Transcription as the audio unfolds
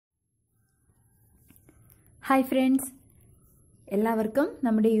Hi friends, എല്ലാവർക്കും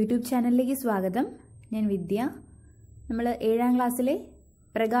നമ്മുടെ YouTube ചാനലിലേക്ക് സ്വാഗതം. ഞാൻ വിദ്യ. നമ്മൾ 7ാം ക്ലാസ്സിലെ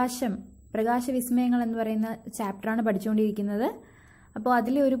പ്രകാശവിസ്മയങ്ങൾ എന്ന് പറയുന്ന ചാപ്റ്ററാണ് പഠിച്ചുകൊണ്ടിരിക്കുന്നത്. അപ്പോൾ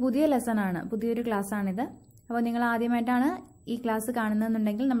അതിലെ ഒരു പുതിയൊരു ക്ലാസ്സാണിത്. അപ്പോൾ നിങ്ങൾ ആദ്യമായിട്ടാണ് ഈ ക്ലാസ്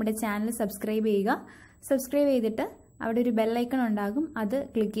കാണുന്നതെന്നുണ്ടെങ്കിൽ നമ്മുടെ ചാനൽ സബ്സ്ക്രൈബ് ചെയ്യുക. സബ്സ്ക്രൈബ് ചെയ്തിട്ട് അവിടെ ഒരു ബെല്ലൈക്കൺ ഉണ്ടാകും, അത്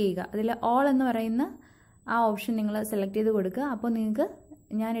ക്ലിക്ക് ചെയ്യുക. അതിൽ ഓൾ എന്ന് പറയുന്ന ആ ഓപ്ഷൻ നിങ്ങൾ സെലക്ട് ചെയ്ത് കൊടുക്കുക. അപ്പോൾ നിങ്ങൾക്ക്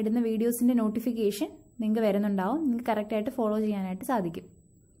ഞാൻ ഇടുന്ന വീഡിയോസിൻ്റെ നോട്ടിഫിക്കേഷൻ നിങ്ങൾക്ക് വരുന്നുണ്ടാവും. നിങ്ങൾക്ക് കറക്റ്റായിട്ട് ഫോളോ ചെയ്യാനായിട്ട് സാധിക്കും.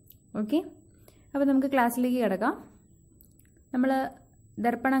 ഓക്കെ, അപ്പോൾ നമുക്ക് ക്ലാസ്സിലേക്ക് കിടക്കാം. നമ്മൾ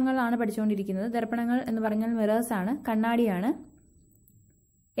ദർപ്പണങ്ങളാണ് പഠിച്ചുകൊണ്ടിരിക്കുന്നത്. ദർപ്പണങ്ങൾ എന്ന് പറഞ്ഞാൽ മിറേഴ്സാണ്, കണ്ണാടിയാണ്.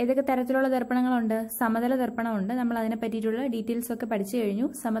 ഏതൊക്കെ തരത്തിലുള്ള ദർപ്പണങ്ങളുണ്ട്? സമതല ദർപ്പണമുണ്ട്. നമ്മൾ അതിനെ പറ്റിയിട്ടുള്ള ഡീറ്റെയിൽസ് ഒക്കെ പഠിച്ചു കഴിഞ്ഞു.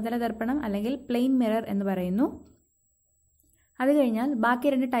 സമതല ദർപ്പണം അല്ലെങ്കിൽ പ്ലെയിൻ മിറർ എന്ന് പറയുന്നു. അത് കഴിഞ്ഞാൽ ബാക്കി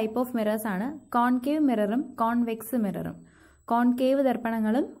 2 ടൈപ്പ് ഓഫ് മിറേഴ്സ് ആണ്, കോൺകേവ് മിററും കോൺവെക്സ് മിററും. കോൺകേവ്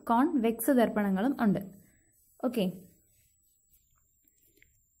ദർപ്പണങ്ങളും കോൺവെക്സ് ദർപ്പണങ്ങളും ഉണ്ട്. ഓക്കെ,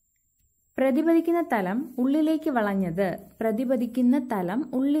 പ്രതിപദിക്കുന്ന തലം ഉള്ളിലേക്ക് വളഞ്ഞത്.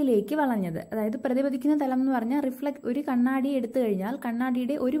 അതായത് പ്രതിപദിക്കുന്ന തലം എന്ന് പറഞ്ഞാൽ ഒരു കണ്ണാടി എടുത്തു കഴിഞ്ഞാൽ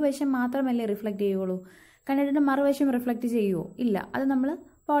കണ്ണാടിയുടെ ഒരു വശം മാത്രമല്ലേ റിഫ്ലക്ട് ചെയ്യുള്ളൂ. കണ്ണാടിയുടെ മറുവശം റിഫ്ലക്ട് ചെയ്യുമോ? ഇല്ല. അത് നമ്മൾ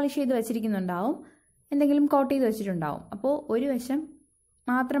പോളിഷ് ചെയ്ത് വെച്ചിരിക്കുന്നുണ്ടാവും, എന്തെങ്കിലും കോട്ട് ചെയ്ത് വെച്ചിട്ടുണ്ടാവും. അപ്പോൾ ഒരു വശം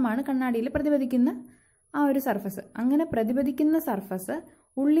മാത്രമാണ് കണ്ണാടിയിൽ പ്രതിപദിക്കുന്ന ആ ഒരു സർഫസ്. അങ്ങനെ പ്രതിപദിക്കുന്ന സർഫസ്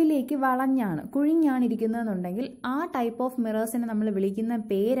ഉള്ളിലേക്ക് കുഴിഞ്ഞാണ് ഇരിക്കുന്നതെന്നുണ്ടെങ്കിൽ ആ ടൈപ്പ് ഓഫ് മിറേഴ്സിനെ നമ്മൾ വിളിക്കുന്ന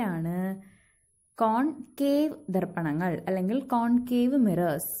പേരാണ് കോൺകേവ് ദർപ്പണങ്ങൾ അല്ലെങ്കിൽ കോൺകേവ്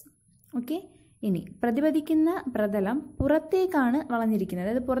മിറേഴ്സ്. ഓക്കെ, ഇനി പ്രതിപദിക്കുന്ന പ്രതലം പുറത്തേക്കാണ് വളഞ്ഞിരിക്കുന്നത്,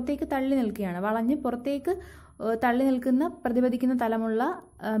 അതായത് പുറത്തേക്ക് തള്ളി നിൽക്കുകയാണ്. വളഞ്ഞ് പുറത്തേക്ക് തള്ളി നിൽക്കുന്ന പ്രതിപദിക്കുന്ന തലമുള്ള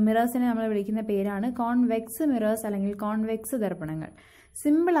മിറേഴ്സിനെ നമ്മൾ വിളിക്കുന്ന പേരാണ് കോൺവെക്സ് മിറേഴ്സ് അല്ലെങ്കിൽ കോൺവെക്സ് ദർപ്പണങ്ങൾ.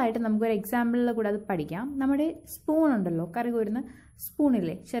 സിമ്പിളായിട്ട് നമുക്കൊരു എക്സാമ്പിളിൽ കൂടെ അത് പഠിക്കാം. നമ്മുടെ സ്പൂൺ ഉണ്ടല്ലോ, കറി കോരുന്ന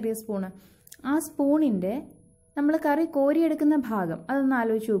സ്പൂണില്ലേ, ചെറിയ സ്പൂണ്. ആ സ്പൂണിൻ്റെ നമ്മൾ കറി കോരിയെടുക്കുന്ന ഭാഗം അതൊന്ന്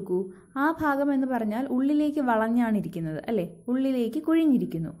ആലോചിച്ച് നോക്കൂ. ആ ഭാഗം എന്ന് പറഞ്ഞാൽ ഉള്ളിലേക്ക് വളഞ്ഞാണ് ഇരിക്കുന്നത് അല്ലേ, ഉള്ളിലേക്ക്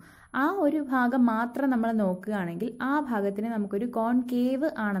കുഴിഞ്ഞിരിക്കുന്നു. ആ ഒരു ഭാഗം മാത്രം നമ്മൾ നോക്കുകയാണെങ്കിൽ ആ ഭാഗത്തിന് നമുക്കൊരു കോൺകേവ്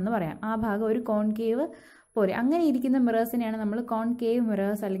ആണെന്ന് പറയാം. ആ ഭാഗം ഒരു കോൺകേവ് പോലെ അങ്ങനെ ഇരിക്കുന്ന മിറേഴ്സിനെയാണ് നമ്മൾ കോൺകേവ്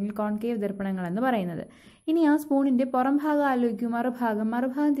മിറേഴ്സ് അല്ലെങ്കിൽ കോൺകേവ് ദർപ്പണങ്ങൾ എന്ന് പറയുന്നത്. ഇനി ആ സ്പൂണിൻ്റെ പുറം ഭാഗം ആലോചിക്കൂ,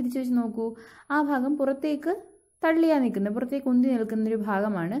 മറുഭാഗം തിരിച്ചു വെച്ച് നോക്കൂ. ആ ഭാഗം പുറത്തേക്ക് തള്ളിയാണ് നിൽക്കുന്നത്, പുറത്തേക്ക് ഉന്തി നിൽക്കുന്നൊരു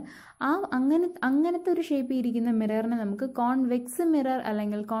ഭാഗമാണ്. അങ്ങനത്തെ ഒരു ഷേപ്പിൽ ഇരിക്കുന്ന മിററിനെ നമുക്ക് കോൺവെക്സ് മിറർ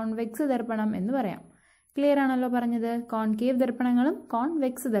അല്ലെങ്കിൽ കോൺവെക്സ് ദർപ്പണം എന്ന് പറയാം. ക്ലിയർ ആണല്ലോ പറഞ്ഞത്? Concave ദർപ്പണങ്ങളും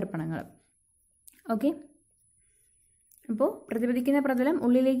convex ദർപ്പണങ്ങളും. ഓക്കെ, അപ്പോൾ പ്രതിപദിക്കുന്ന പ്രതലം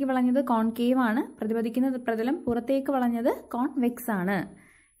ഉള്ളിലേക്ക് വളഞ്ഞത് കോൺകേവ് ആണ്, പ്രതിപദിക്കുന്ന പ്രതലം പുറത്തേക്ക് വളഞ്ഞത് കോൺവെക്സ് ആണ്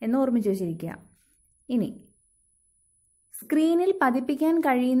എന്ന് ഓർമ്മിച്ച് വെച്ചിരിക്കുക. ഇനി സ്ക്രീനിൽ പതിപ്പിക്കാൻ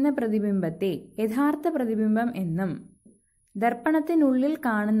കഴിയുന്ന പ്രതിബിംബത്തെ യഥാർത്ഥ പ്രതിബിംബം എന്നും ദർപ്പണത്തിനുള്ളിൽ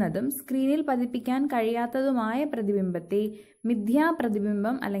കാണുന്നതും സ്ക്രീനിൽ പതിപ്പിക്കാൻ കഴിയാത്തതുമായ പ്രതിബിംബത്തെ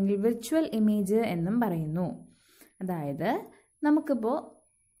മിഥ്യാപ്രതിബിംബം അല്ലെങ്കിൽ വിർച്വൽ ഇമേജ് എന്നും പറയുന്നു. അതായത് നമുക്കിപ്പോൾ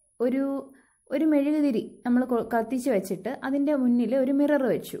ഒരു മെഴുകുതിരി നമ്മൾ കത്തിച്ച് വെച്ചിട്ട് അതിൻ്റെ മുന്നിൽ ഒരു മിറർ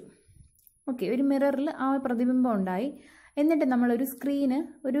വെച്ചു. ഓക്കെ, ഒരു മിററിൽ ആ പ്രതിബിംബം ഉണ്ടായി. എന്നിട്ട് നമ്മളൊരു സ്ക്രീന്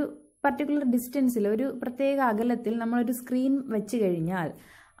ഒരു പർട്ടിക്കുലർ ഡിസ്റ്റൻസിൽ ഒരു പ്രത്യേക അകലത്തിൽ നമ്മളൊരു സ്ക്രീൻ വെച്ച് കഴിഞ്ഞാൽ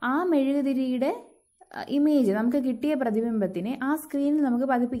ആ മെഴുകുതിരിയുടെ ഇമേജ് നമുക്ക് കിട്ടിയ പ്രതിബിംബത്തിനെ ആ സ്ക്രീനിൽ നമുക്ക്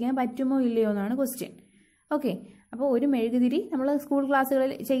പതിപ്പിക്കാൻ പറ്റുമോ ഇല്ലയോ എന്നാണ് ക്വസ്റ്റ്യൻ. ഓക്കെ, അപ്പോൾ ഒരു മെഴുകുതിരി നമ്മൾ സ്കൂൾ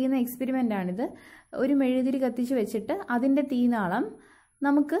ക്ലാസ്സുകളിൽ ചെയ്യുന്ന എക്സ്പെരിമെൻ്റ് ആണിത്. ഒരു മെഴുകുതിരി കത്തിച്ച് വെച്ചിട്ട് അതിൻ്റെ തീനാളം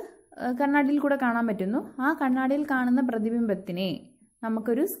നമുക്ക് കണ്ണാടിയിൽ കൂടെ കാണാൻ പറ്റുന്നു. ആ കണ്ണാടിയിൽ കാണുന്ന പ്രതിബിംബത്തിനെ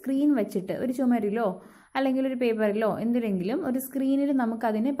നമുക്കൊരു സ്ക്രീൻ വെച്ചിട്ട് ഒരു ചുമരിലോ അല്ലെങ്കിൽ ഒരു പേപ്പറിലോ എന്തിലെങ്കിലും ഒരു സ്ക്രീനിൽ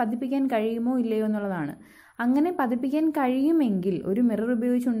നമുക്കതിനെ പതിപ്പിക്കാൻ കഴിയുമോ ഇല്ലയോ എന്നുള്ളതാണ്. അങ്ങനെ പതിപ്പിക്കാൻ കഴിയുമെങ്കിൽ, ഒരു മിറർ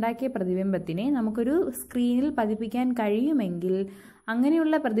ഉപയോഗിച്ച് ഉണ്ടാക്കിയ പ്രതിബിംബത്തിനെ നമുക്കൊരു സ്ക്രീനിൽ പതിപ്പിക്കാൻ കഴിയുമെങ്കിൽ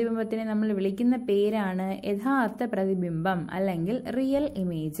അങ്ങനെയുള്ള പ്രതിബിംബത്തിനെ നമ്മൾ വിളിക്കുന്ന പേരാണ് യഥാർത്ഥ പ്രതിബിംബം അല്ലെങ്കിൽ റിയൽ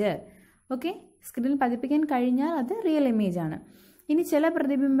ഇമേജ്. ഓക്കെ, സ്ക്രീനിൽ പതിപ്പിക്കാൻ കഴിഞ്ഞാൽ അത് റിയൽ ഇമേജ് ആണ്. ഇനി ചില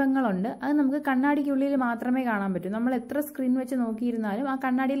പ്രതിബിംബങ്ങളുണ്ട്, അത് നമുക്ക് കണ്ണാടിക്കുള്ളിൽ മാത്രമേ കാണാൻ പറ്റൂ. നമ്മൾ എത്ര സ്ക്രീൻ വെച്ച് നോക്കിയിരുന്നാലും ആ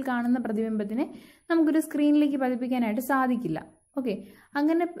കണ്ണാടിയിൽ കാണുന്ന പ്രതിബിംബത്തിനെ നമുക്കൊരു സ്ക്രീനിലേക്ക് പതിപ്പിക്കാനായിട്ട് സാധിക്കില്ല. ഓക്കെ,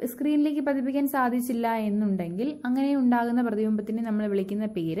 അങ്ങനെ സ്ക്രീനിലേക്ക് പതിപ്പിക്കാൻ സാധിച്ചില്ല എന്നുണ്ടെങ്കിൽ അങ്ങനെ ഉണ്ടാകുന്ന പ്രതിബിംബത്തിനെ നമ്മൾ വിളിക്കുന്ന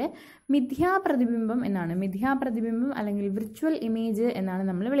പേര് മിഥ്യാപ്രതിബിംബം എന്നാണ്. മിഥ്യാപ്രതിബിംബം അല്ലെങ്കിൽ വിർച്വൽ ഇമേജ് എന്നാണ്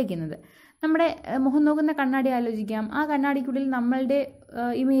നമ്മൾ വിളിക്കുന്നത്. നമ്മുടെ മുഖം നോക്കുന്ന കണ്ണാടി ആലോചിക്കാം. ആ കണ്ണാടിക്കുള്ളിൽ നമ്മളുടെ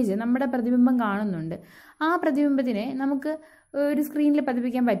ഇമേജ്, നമ്മുടെ പ്രതിബിംബം കാണുന്നുണ്ട്. ആ പ്രതിബിംബത്തിനെ നമുക്ക് ഒരു സ്ക്രീനിൽ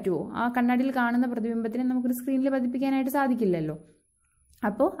പതിപ്പിക്കാൻ പറ്റുമോ? ആ കണ്ണാടിയിൽ കാണുന്ന പ്രതിബിംബത്തിനെ നമുക്കൊരു സ്ക്രീനിൽ പതിപ്പിക്കാനായിട്ട് സാധിക്കില്ലല്ലോ.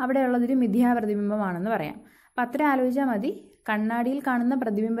 അപ്പോൾ അവിടെയുള്ളതൊരു മിഥ്യാപ്രതിബിംബമാണെന്ന് പറയാം. അപ്പം അത്ര ആലോചിച്ചാൽ മതി. കണ്ണാടിയിൽ കാണുന്ന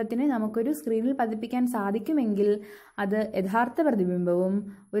പ്രതിബിംബത്തിനെ നമുക്കൊരു സ്ക്രീനിൽ പതിപ്പിക്കാൻ സാധിക്കുമെങ്കിൽ അത് യഥാർത്ഥ പ്രതിബിംബവും,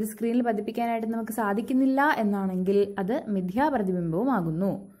 ഒരു സ്ക്രീനിൽ പതിപ്പിക്കാനായിട്ട് നമുക്ക് സാധിക്കുന്നില്ല എന്നാണെങ്കിൽ അത് മിഥ്യാപ്രതിബിംബവും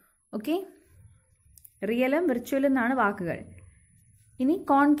ആകുന്നു. ഓക്കെ, റിയലും വിർച്വലും എന്നാണ് വാക്കുകൾ. ഇനി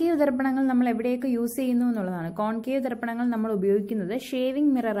കോൺകേവ് ദർപ്പണങ്ങൾ നമ്മൾ എവിടെയൊക്കെ യൂസ് ചെയ്യുന്നു എന്നുള്ളതാണ്. കോൺകേവ് ദർപ്പണങ്ങൾ നമ്മൾ ഉപയോഗിക്കുന്നത്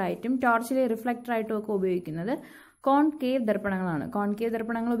ഷേവിംഗ് മിററായിട്ടും ടോർച്ചിലെ റിഫ്ലക്ടറായിട്ടും ഒക്കെ ഉപയോഗിക്കുന്നത് കോൺകേവ് ദർപ്പണങ്ങളാണ്. കോൺകേവ്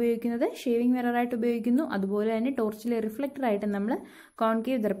ദർപ്പണങ്ങൾ ഉപയോഗിക്കുന്നത് ഷേവിംഗ് മിററായിട്ട് ഉപയോഗിക്കുന്നു. അതുപോലെ തന്നെ ടോർച്ചിലെ റിഫ്ലക്ടറായിട്ട് നമ്മൾ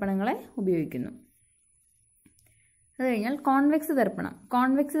കോൺകേവ് ദർപ്പണങ്ങളെ ഉപയോഗിക്കുന്നു. അത് കഴിഞ്ഞാൽ കോൺവെക്സ് ദർപ്പണം.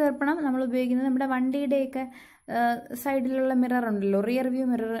 കോൺവെക്സ് ദർപ്പണം നമ്മൾ ഉപയോഗിക്കുന്നത് നമ്മുടെ വണ്ടിയുടെയൊക്കെ സൈഡിലുള്ള മിറർ ഉണ്ടല്ലോ, റിയർ വ്യൂ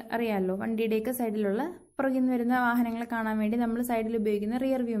മിറർ അറിയാമല്ലോ. വണ്ടിയുടെയൊക്കെ സൈഡിലുള്ള പുറകിൽ നിന്ന് വരുന്ന വാഹനങ്ങളെ കാണാൻ വേണ്ടി നമ്മൾ സൈഡിൽ ഉപയോഗിക്കുന്ന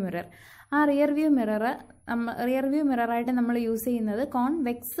റിയർ വ്യൂ മിറർ. ആ റിയർ വ്യൂ മിററായിട്ട് നമ്മൾ യൂസ് ചെയ്യുന്നത്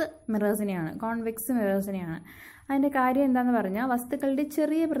കോൺവെക്സ് മിറേഴ്സിനെയാണ്. അതിൻ്റെ കാര്യം എന്താണെന്ന് പറഞ്ഞാൽ വസ്തുക്കളുടെ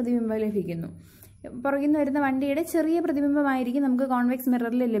ചെറിയ പ്രതിബിംബം ലഭിക്കുന്നു. പുറകിൽ നിന്ന് വരുന്ന വണ്ടിയുടെ ചെറിയ പ്രതിബിംബമായിരിക്കും നമുക്ക് കോൺവെക്സ്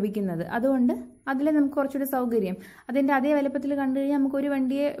മിററിൽ ലഭിക്കുന്നത്. അതുകൊണ്ട് അതിൽ നമുക്ക് കുറച്ചുകൂടി സൗകര്യം. അതിൻ്റെ അതേ വലുപ്പത്തിൽ കണ്ടു കഴിഞ്ഞാൽ നമുക്ക് ഒരു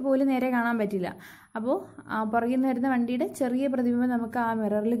വണ്ടിയെ പോലും നേരെ കാണാൻ പറ്റില്ല. അപ്പോൾ പുറകിൽ നിന്ന് വരുന്ന വണ്ടിയുടെ ചെറിയ പ്രതിബിംബം നമുക്ക് ആ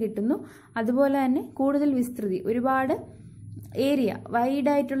മിററിൽ കിട്ടുന്നു. അതുപോലെ തന്നെ കൂടുതൽ വിസ്തൃതി, ഒരുപാട് ഏരിയ,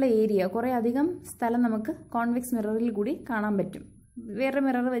 വൈഡായിട്ടുള്ള ഏരിയ, കുറേ അധികം സ്ഥലം നമുക്ക് കോൺവെക്സ് മിററിൽ കൂടി കാണാൻ പറ്റും. വേറെ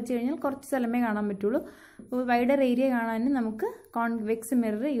മിറർ വെച്ച് കഴിഞ്ഞാൽ കുറച്ച് സ്ഥലമേ കാണാൻ പറ്റുള്ളൂ. അപ്പോൾ വൈഡർ ഏരിയ കാണാനും നമുക്ക് കോൺവെക്സ്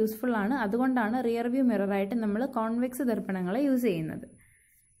മിറർ യൂസ്ഫുൾ ആണ്. അതുകൊണ്ടാണ് റിയർ വ്യൂ മിററായിട്ട് നമ്മൾ കോൺവെക്സ് ദർപ്പണങ്ങളെ യൂസ് ചെയ്യുന്നത്.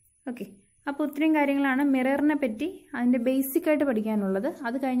 ഓക്കെ, അപ്പോൾ ഇത്രയും കാര്യങ്ങളാണ് മിററിനെ പറ്റി അതിൻ്റെ ബേസിക് ആയിട്ട് പഠിക്കാനുള്ളത്.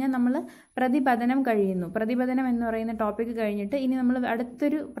 അത് കഴിഞ്ഞാൽ നമ്മൾ പ്രതിപതനം കഴിയുന്നു. പ്രതിപതനം എന്ന് പറയുന്ന ടോപ്പിക്ക് കഴിഞ്ഞിട്ട് ഇനി നമ്മൾ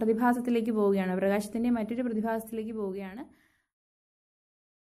അടുത്തൊരു പ്രതിഭാസത്തിലേക്ക് പോവുകയാണ്. പ്രകാശത്തിൻ്റെ മറ്റൊരു പ്രതിഭാസത്തിലേക്ക് പോവുകയാണ്.